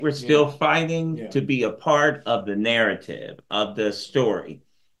We're still fighting to be a part of the narrative, of the story,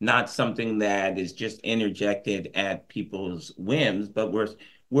 not something that is just interjected at people's whims, but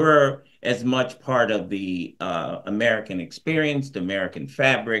we're as much part of the American experience, the American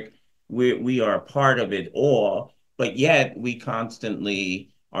fabric. We are a part of it all, but yet we constantly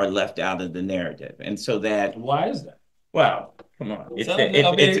are left out of the narrative. And so that, Why is that? well, come on, I mean,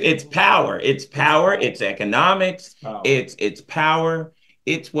 it's power, it's economics, power. it's power.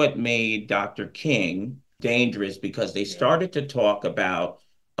 It's what made Dr. King dangerous because they started to talk about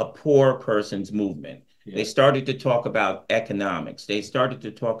a poor person's movement. They started to talk about economics. They started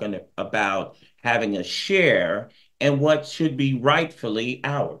to talk about having a share and what should be rightfully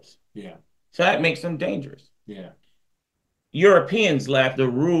ours. Yeah. So that makes them dangerous. Yeah. Europeans left the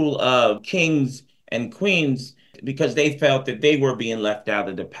rule of kings and queens because they felt that they were being left out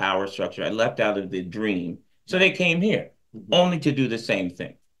of the power structure, left out of the dream. So they came here only to do the same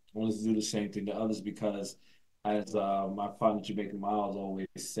thing. Only to do the same thing to others because, as my father Jamaica Miles always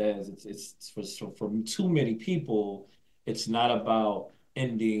says, it's for too many people. It's not about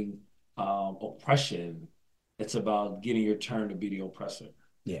ending oppression. It's about getting your turn to be the oppressor.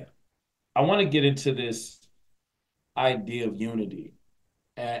 Yeah. I want to get into this idea of unity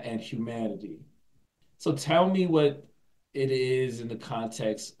and humanity. So tell me what it is in the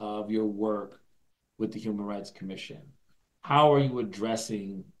context of your work with the Human Rights Commission. How are you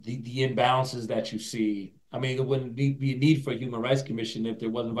addressing the imbalances that you see? I mean, it wouldn't be a need for a Human Rights Commission if there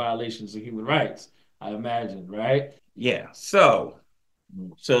wasn't violations of human rights, I imagine, right? Yeah. So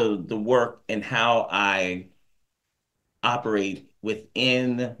the work and how I operate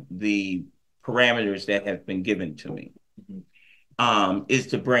within the parameters that have been given to me is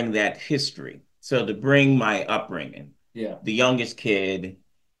to bring that history. So to bring my upbringing, the youngest kid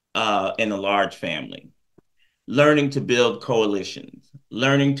in a large family, learning to build coalitions,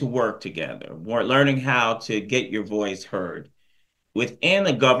 learning to work together, learning how to get your voice heard. Within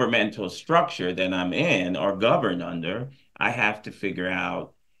a governmental structure that I'm in or governed under, I have to figure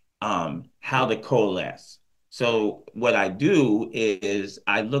out how to coalesce. So what I do is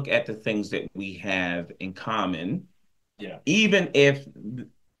I look at the things that we have in common, even if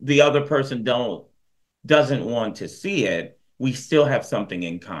the other person doesn't want to see it, we still have something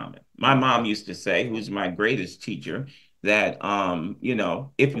in common. My mom used to say, who's my greatest teacher, that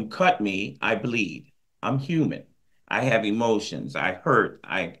if you cut me, I bleed. I'm human. I have emotions. I hurt.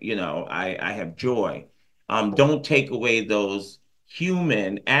 I have joy. Don't take away those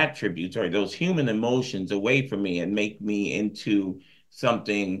human attributes or those human emotions away from me and make me into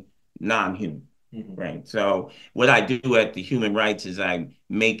something non-human. Right. So what I do at the human rights is I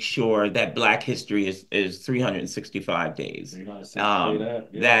make sure that Black history is 365 days.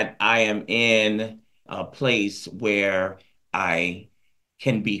 That I am in a place where I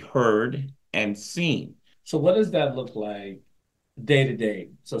can be heard and seen. So, what does that look like day to day?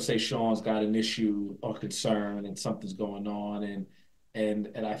 So, say Shawn's got an issue or concern, and something's going on,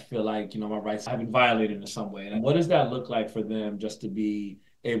 and I feel like my rights have been violated in some way. And what does that look like for them just to be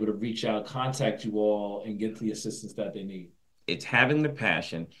able to reach out, contact you all, and get the assistance that they need? It's having the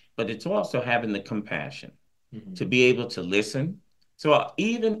passion, but it's also having the compassion to be able to listen. So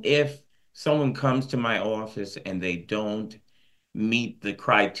even if someone comes to my office and they don't meet the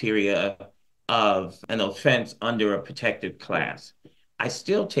criteria of an offense under a protected class, I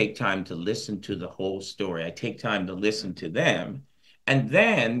still take time to listen to the whole story. I take time to listen to them and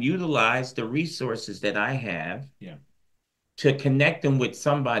then utilize the resources that I have to connect them with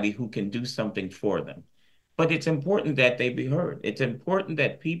somebody who can do something for them. But it's important that they be heard. It's important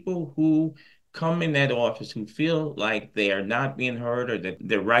that people who come in that office who feel like they are not being heard or that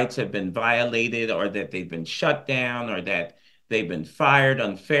their rights have been violated or that they've been shut down or that they've been fired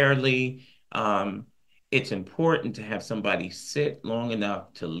unfairly. It's important to have somebody sit long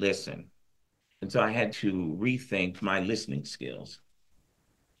enough to listen. And so I had to rethink my listening skills.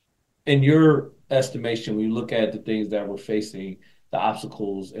 In your estimation, when you look at the things that we're facing, the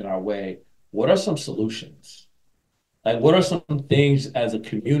obstacles in our way, what are some solutions? Like, what are some things as a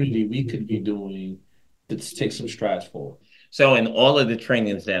community we could be doing to take some strides forward? So in all of the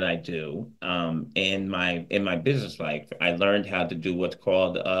trainings that I do in my business life, I learned how to do what's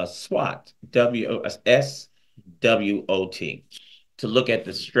called a SWOT, SWOT, to look at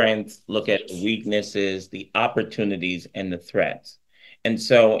the strengths, look at the weaknesses, the opportunities, and the threats. And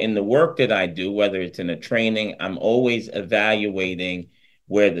so in the work that I do, whether it's in a training, I'm always evaluating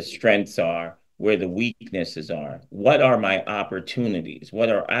where the strengths are, where the weaknesses are. What are my opportunities? What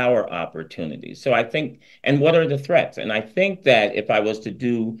are our opportunities? So I think, and what are the threats? And I think that if I was to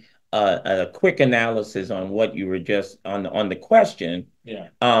do a quick analysis on what you were just on the question. Yeah.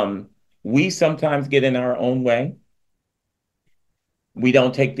 We sometimes get in our own way. We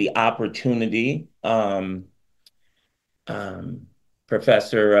don't take the opportunity. Um,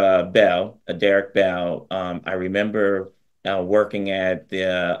 Professor Bell, Derek Bell. I remember working at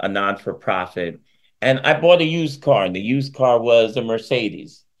a non-for-profit, and I bought a used car, and the used car was a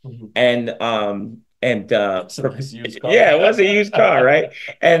Mercedes. Mm-hmm. It's a nice used car. Yeah, it was a used car, right?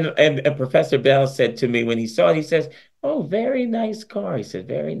 And Professor Bell said to me when he saw it, he says, "Oh, very nice car." He said,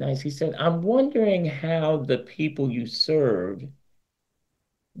 "Very nice." He said, "I'm wondering how the people you serve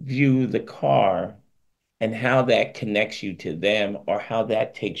view the car and how that connects you to them or how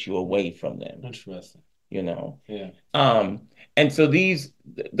that takes you away from them." Interesting. You know? Yeah. And so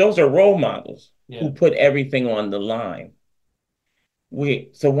those are role models Yeah. who put everything on the line.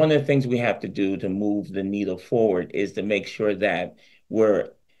 So one of the things we have to do to move the needle forward is to make sure that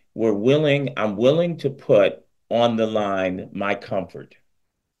we're I'm willing to put on the line my comfort.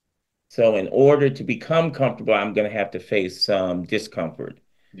 So in order to become comfortable, I'm going to have to face some discomfort.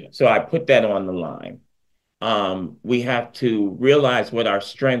 Yeah. So I put that on the line. We have to realize what our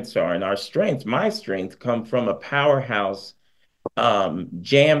strengths are. And my strengths come from a powerhouse,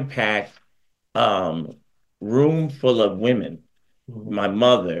 jam-packed room full of women. Mm-hmm. My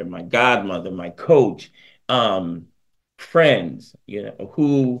mother, my godmother, my coach, friends,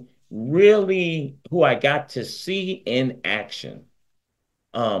 who I got to see in action,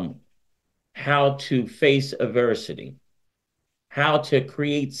 how to face adversity, how to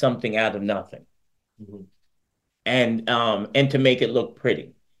create something out of nothing. Mm-hmm. And to make it look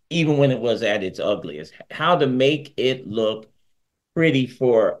pretty, even when it was at its ugliest, how to make it look pretty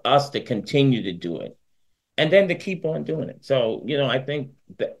for us to continue to do it and then to keep on doing it. So, I think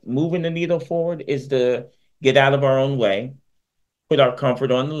that moving the needle forward is to get out of our own way, put our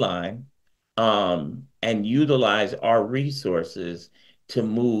comfort on the line, and utilize our resources to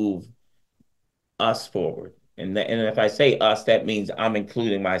move us forward. And if I say us, that means I'm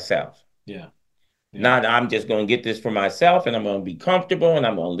including myself. Yeah. Yeah. Not I'm just going to get this for myself and I'm going to be comfortable and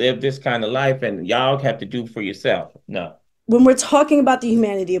I'm going to live this kind of life and y'all have to do for yourself. No. When we're talking about the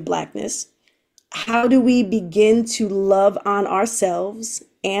humanity of Blackness, how do we begin to love on ourselves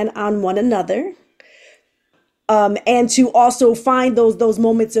and on one another? And to also find those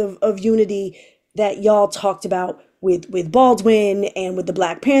moments of unity that y'all talked about with Baldwin and with the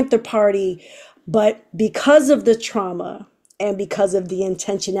Black Panther Party. But because of the trauma and because of the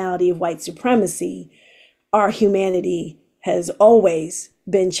intentionality of white supremacy, our humanity has always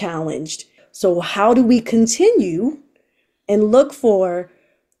been challenged. So how do we continue and look for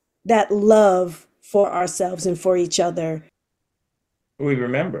that love for ourselves and for each other? We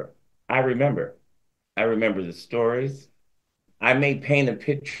remember. I remember. I remember the stories. I may paint a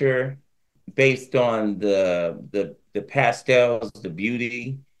picture based on the pastels, the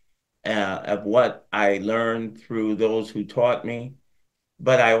beauty of what I learned through those who taught me.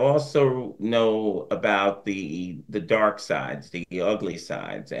 But I also know about the dark sides, the ugly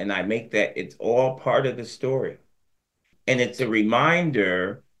sides, and I make that it's all part of the story. And it's a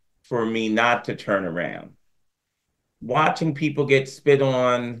reminder for me not to turn around. Watching people get spit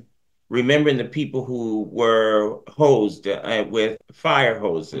on, remembering the people who were hosed with fire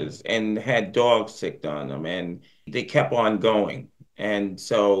hoses and had dogs sicked on them, and they kept on going. And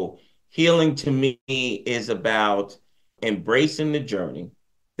so healing to me is about embracing the journey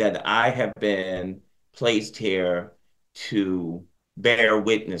that I have been placed here to bear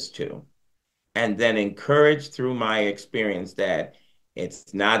witness to, and then encourage through my experience that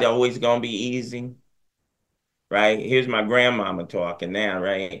it's not always going to be easy, right? Here's my grandmama talking now,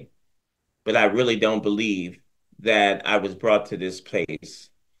 right? But I really don't believe that I was brought to this place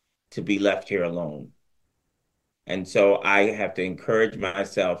to be left here alone. And so I have to encourage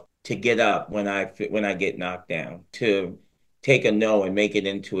myself to get up when I get knocked down, to take a no and make it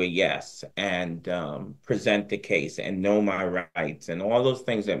into a yes, and present the case and know my rights and all those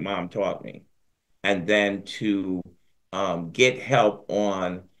things that mom taught me. And then to get help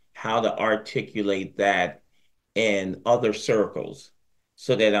on how to articulate that in other circles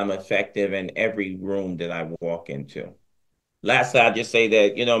so that I'm effective in every room that I walk into. Lastly, I'll just say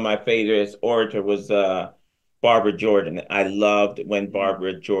that, my favorite orator was Barbara Jordan. I loved when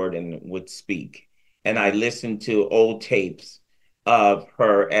Barbara Jordan would speak. And I listened to old tapes of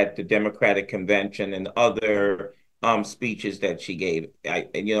her at the Democratic Convention and other speeches that she gave.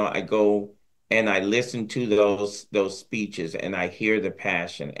 I go and I listen to those speeches and I hear the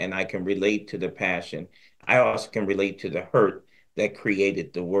passion and I can relate to the passion. I also can relate to the hurt that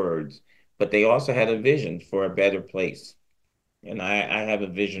created the words, but they also had a vision for a better place. And I have a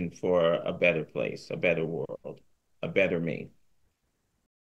vision for a better place, a better world, a better me.